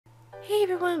Hey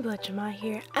everyone, Butchama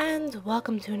here, and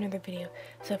welcome to another video.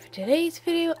 So for today's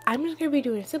video, I'm just going to be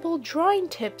doing a simple drawing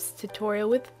tips tutorial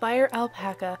with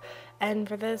Firealpaca. And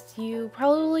for this, you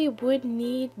probably would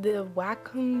need the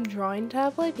Wacom drawing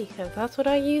tablet because that's what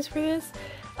I use for this.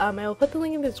 I will put the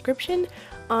link in the description.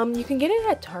 You can get it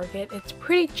at Target. It's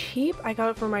pretty cheap. I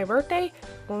got it for my birthday.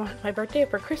 Well, not my birthday,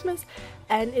 for Christmas.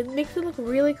 And it makes it look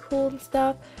really cool and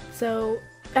stuff. So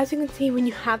as you can see, when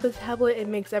you have the tablet, it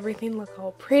makes everything look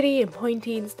all pretty and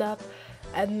pointy and stuff,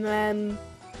 and then,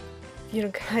 you know,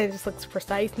 kind of just looks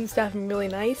precise and stuff and really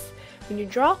nice when you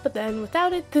draw. But then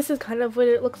without it, this is kind of what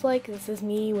it looks like. This is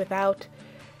me without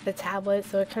the tablet,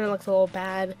 so it kind of looks a little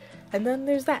bad. And then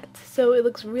there's that, so it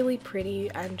looks really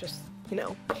pretty and just, you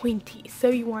know, pointy. So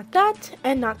you want that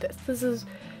and not this. This is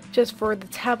just for the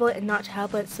tablet and not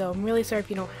tablet, so I'm really sorry if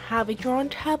you don't have a drawn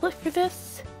tablet for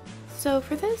this. So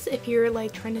for this, if you're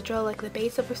like trying to draw like the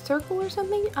base of a circle or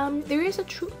something, there is a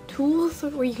tool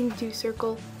where you can do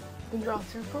circle and draw a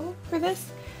circle for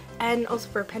this. And also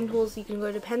for pen tools, you can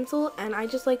go to pencil, and I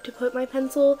just like to put my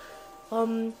pencil,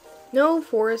 no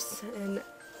force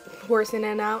in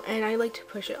and out, and I like to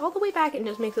push it all the way back and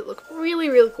just makes it look really,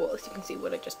 really cool. As you can see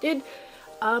what I just did.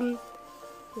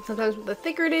 Sometimes the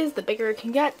thicker it is, the bigger it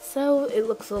can get, so it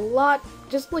looks a lot,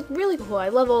 just like really cool. I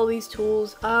love all these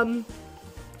tools.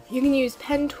 You can use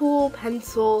pen tool,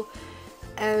 pencil,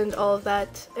 and all of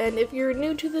that. And if you're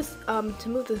new to this, to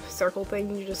move the circle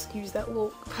thing, you just use that little,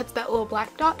 touch that little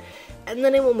black dot, and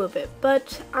then it will move it.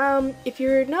 But if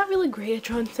you're not really great at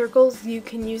drawing circles, you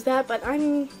can use that. But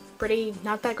I'm pretty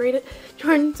not that great at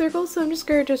drawing circles, so I'm just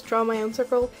gonna draw my own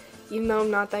circle, even though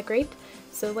I'm not that great.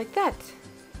 So like that,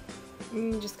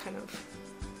 and just kind of,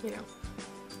 you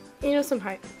know,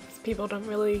 sometimes people don't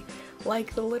really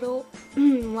like the little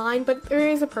line, but there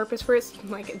is a purpose for it, so you can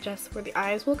like adjust where the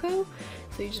eyes will go.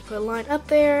 So you just put a line up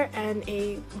there and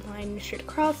a line straight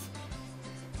across,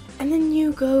 and then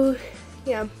you go,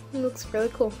 yeah, it looks really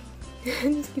cool.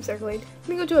 Just keep circling. I'm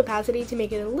gonna go to opacity to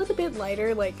make it a little bit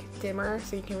lighter, like dimmer,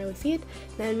 so you can really see it.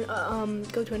 Then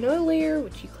go to another layer,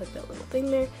 which you click that little thing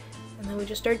there, and then we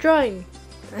just start drawing.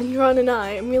 I'm drawing an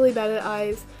eye. I'm really bad at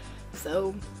eyes,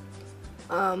 so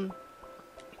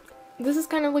this is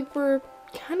kind of like for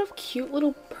kind of cute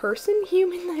little person,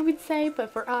 human, I would say,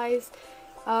 but for eyes.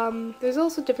 There's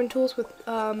also different tools with,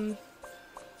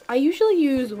 I usually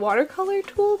use watercolor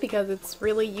tool because it's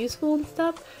really useful and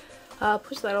stuff.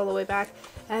 Push that all the way back,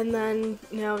 and then,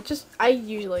 you know, I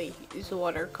usually use the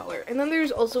watercolor. And then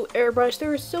there's also airbrush.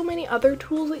 There are so many other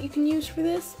tools that you can use for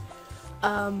this.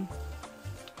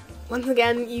 Once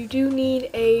again, you do need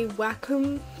a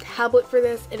Wacom tablet for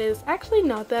this. It is actually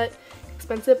not that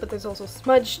expensive, but there's also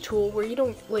smudge tool where you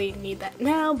don't really need that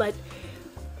now, but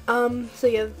so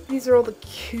yeah, these are all the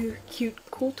cute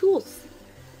cool tools.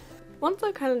 Once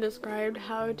I kind of described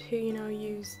how to, you know,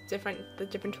 use the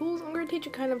different tools, I'm going to teach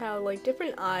you kind of how, like,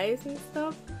 different eyes and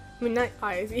stuff, I mean, not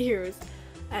eyes, ears,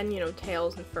 and, you know,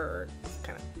 tails and fur,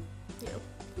 kind of, you know,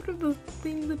 what are the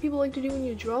things that people like to do when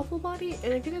you draw full body.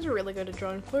 And if you guys are really good at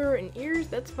drawing fur and ears,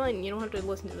 that's fine, you don't have to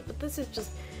listen to it, but this is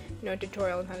just, you know, a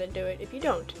tutorial on how to do it if you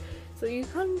don't. So you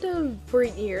kind of, for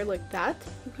an ear like that,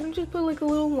 you kind of just put like a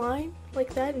little line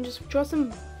like that and just draw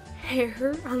some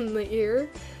hair on the ear,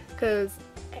 because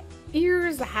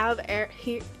ears have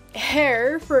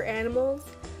hair for animals,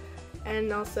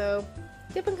 and also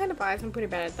different kind of eyes. I'm pretty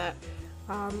bad at that.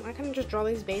 I kind of just draw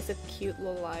these basic cute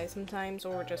little eyes sometimes,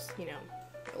 or just, you know,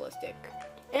 realistic.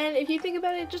 And if you think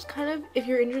about it, just kind of, if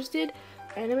you're interested,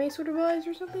 anime sort of eyes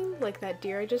or something, like that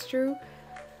deer I just drew.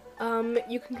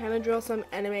 You can kind of draw some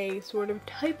anime sort of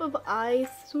type of eyes,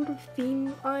 sort of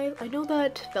theme eyes. I know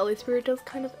that Belly Spirit does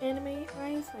kind of anime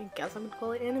eyes, I guess I would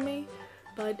call it anime,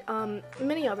 but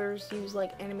many others use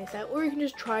like anime style, or you can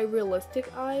just try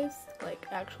realistic eyes, like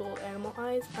actual animal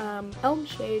eyes. Elm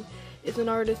Shade is an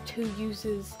artist who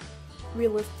uses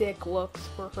realistic looks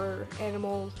for her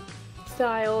animal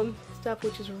style and stuff,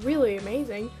 which is really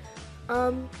amazing.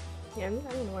 Yeah, I don't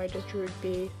know why I just drew a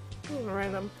bee,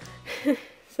 random.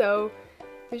 So,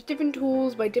 there's different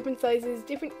tools by different sizes,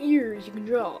 different ears you can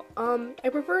draw. I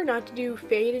prefer not to do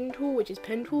fade in tool, which is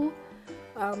pen tool.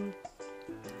 And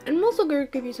I'm also going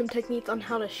to give you some techniques on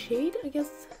how to shade. I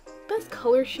guess best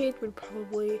color shade would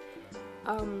probably,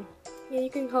 yeah, you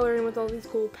can color in with all these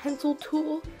cool pencil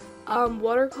tool,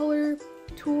 watercolor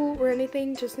tool, or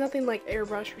anything, just nothing like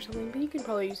airbrush or something, but you can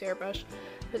probably use airbrush.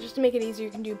 But just to make it easier,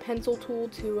 you can do pencil tool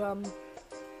to,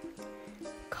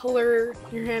 color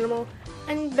your animal.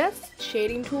 And best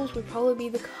shading tools would probably be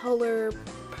the color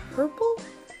purple.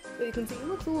 So you can see it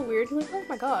looks a little weird. You're like, oh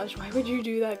my gosh, why would you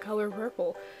do that color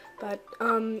purple? But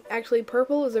actually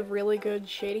purple is a really good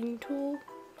shading tool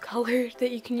color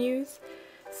that you can use.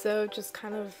 So just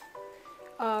kind of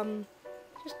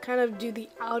do the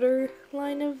outer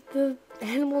line of the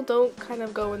animal, don't kind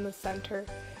of go in the center.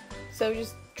 So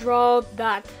just draw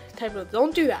that type of,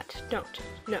 don't do that,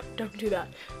 don't do that,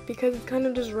 because it's kind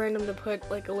of just random to put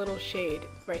like a little shade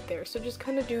right there. So just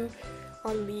kind of do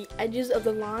on the edges of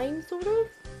the line, sort of.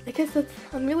 I guess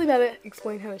I'm really bad at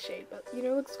explaining how to shade, but you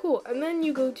know, it looks cool. And then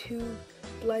you go to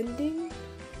blending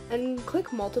and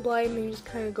click multiply, and then you just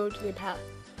kind of go to the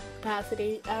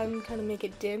opacity and kind of make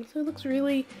it dim, so it looks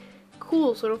really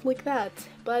cool, sort of like that.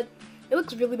 But it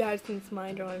looks really bad since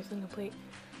my drawing is incomplete.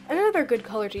 Another good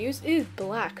color to use is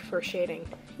black for shading.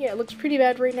 Yeah, it looks pretty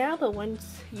bad right now, but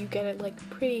once you get it like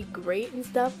pretty great and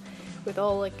stuff, with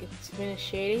all like its finished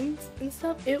shadings and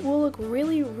stuff, it will look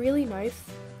really, really nice,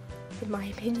 in my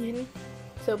opinion.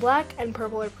 So black and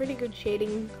purple are pretty good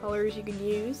shading colors you can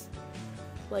use,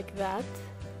 like that.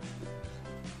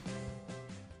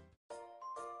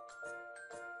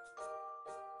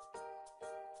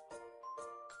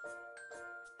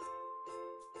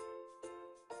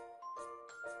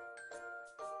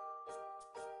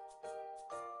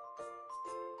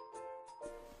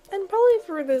 And probably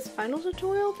for this final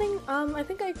tutorial thing, I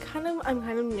think I'm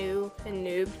kind of new and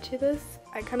noob to this.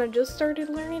 I kind of just started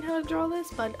learning how to draw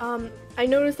this, but I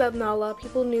noticed that not a lot of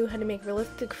people knew how to make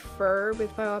realistic fur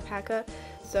with Firealpaca,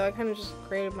 so I kind of just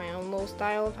created my own little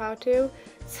style of how to.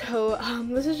 So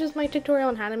this is just my tutorial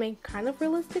on how to make kind of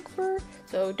realistic fur,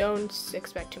 so don't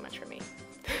expect too much from me.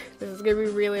 This is gonna be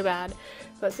really bad.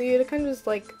 But so you kind of just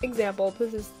like, example,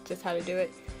 this is just how to do it.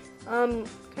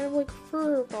 Kind of like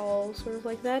fur balls, sort of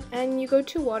like that, and you go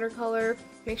to watercolor,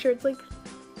 make sure it's like,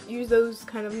 use those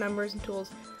kind of numbers and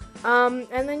tools, and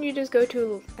then you just go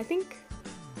to, I think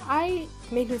I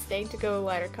made a mistake to go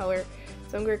lighter color,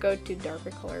 so I'm gonna go to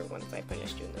darker color once I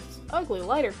finish doing this ugly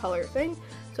lighter color thing.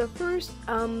 So first,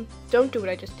 don't do what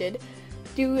I just did,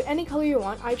 do any color you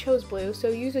want. I chose blue, so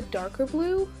use a darker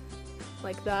blue,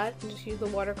 like that, and just use the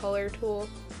watercolor tool,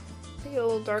 make it a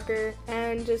little darker,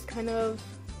 and just kind of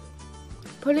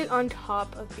put it on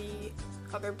top of the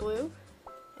other blue.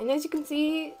 And as you can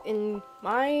see, in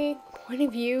my point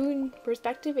of view and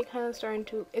perspective, it's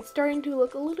starting to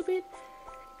look a little bit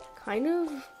kind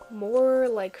of more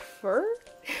like fur,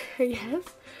 I guess.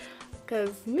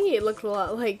 Because me, it looks a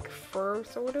lot like fur,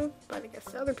 sort of, but I guess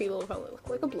to other people it probably look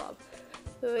like a blob.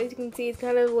 So as you can see, it's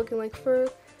kind of looking like fur,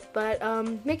 but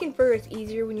making fur is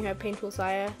easier when you have Paint Tool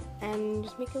Saya, and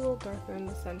just make it a little darker in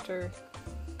the center,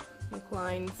 like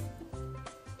lines.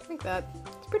 Like that.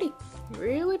 It's pretty.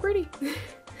 Really pretty.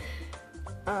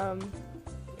 And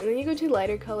then you go to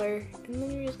lighter color, and then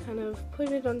you just kind of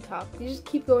put it on top. You just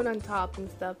keep going on top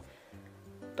and stuff.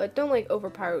 But don't like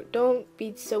overpower it. Don't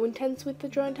be so intense with the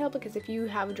drawing tablet, because if you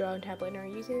have a drawing tablet and are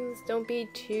using this, don't be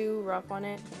too rough on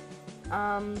it.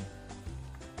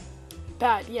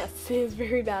 Bad. Yes, it is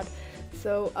very bad.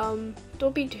 So,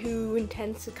 don't be too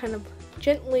intense, to kind of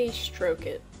gently stroke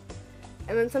it.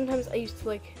 And then sometimes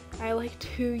I like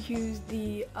to use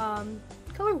the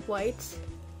color white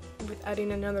with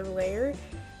adding another layer.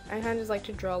 I kind of just like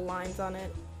to draw lines on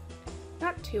it.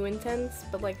 Not too intense,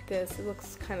 but like this, it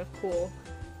looks kind of cool.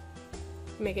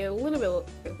 Make it a little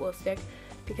bit realistic,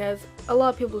 because a lot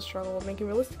of people struggle with making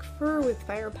realistic fur with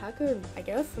Firealpaca, I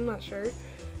guess, I'm not sure.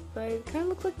 But it kind of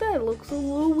looks like that. It looks a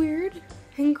little weird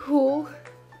and cool.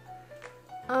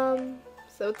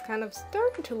 So it's kind of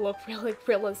starting to look like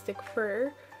realistic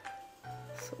fur.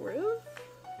 Sort of.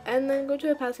 And then go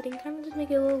to opacity and kind of just make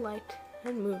it a little light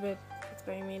and move it. That's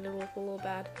why I made it look a little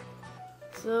bad.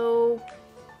 So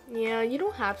yeah, you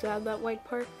don't have to have that white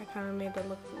part. I kind of made that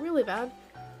look really bad.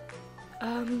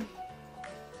 So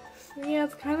yeah,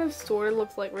 it's kind of sort of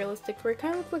looks like realistic fur. It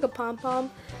kind of looks like a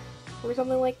pom-pom or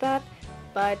something like that.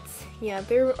 But yeah,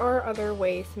 there are other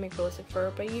ways to make realistic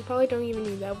fur, but you probably don't even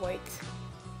need that white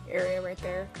area right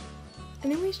there.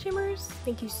 Anyways, Jammers,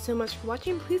 thank you so much for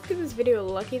watching. Please give this video a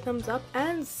lucky thumbs up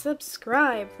and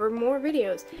subscribe for more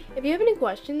videos. If you have any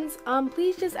questions,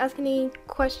 please just ask any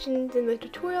questions in the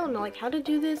tutorial and like how to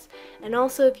do this. And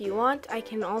also, if you want, I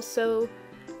can also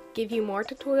give you more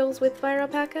tutorials with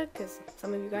Firealpaca, because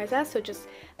some of you guys asked, so just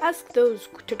ask those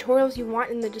tutorials you want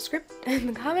in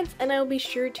the comments, and I'll be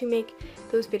sure to make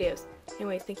those videos.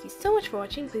 Anyways, thank you so much for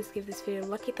watching. Please give this video a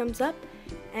lucky thumbs up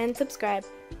and subscribe.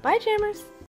 Bye, Jammers!